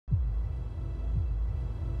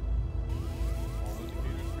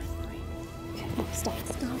Stop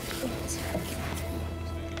it.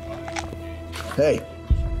 Hey.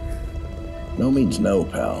 No means no,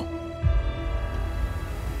 pal.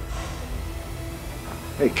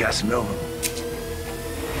 Hey, Casanova.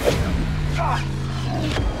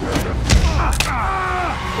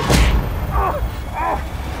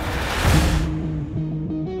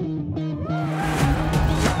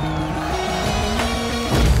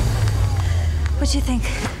 What'd you think?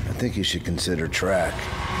 I think you should consider track.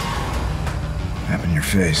 Happened in your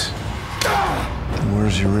face.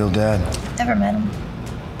 Where's your real dad? Never met him.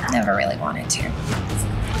 Never really wanted to.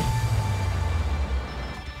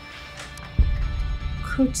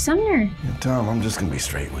 Coach Sumner. Yeah, Tom, I'm just gonna be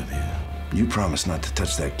straight with you. You promise not to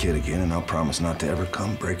touch that kid again, and I'll promise not to ever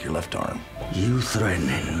come break your left arm. You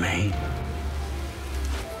threatening me?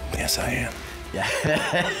 Yes, I am.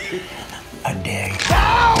 I dare you.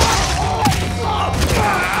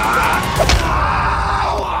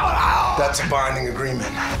 That's a binding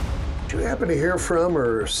agreement. Did you happen to hear from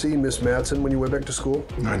or see Miss Madsen when you went back to school?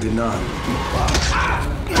 I did not.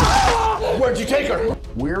 Where'd you take her?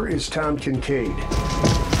 Where is Tom Kincaid?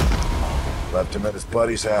 Left him at his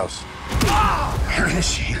buddy's house. Where is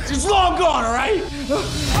she? She's long gone, all right?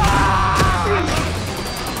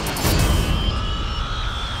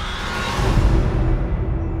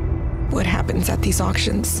 What happens at these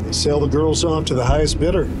auctions? They sell the girls off to the highest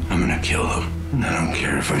bidder. I'm gonna kill them. And I don't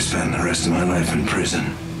care if I spend the rest of my life in prison.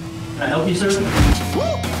 Can I help you, sir?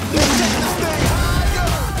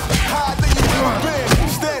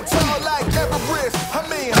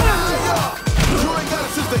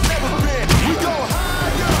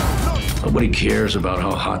 Nobody cares about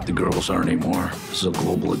how hot the girls are anymore. This is a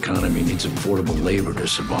global economy, needs affordable labor to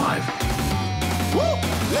survive.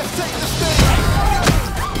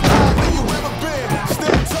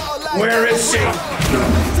 Where is she?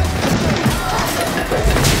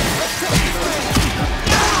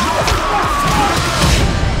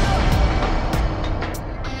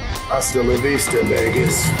 Hasta la vista,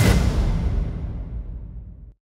 Vegas.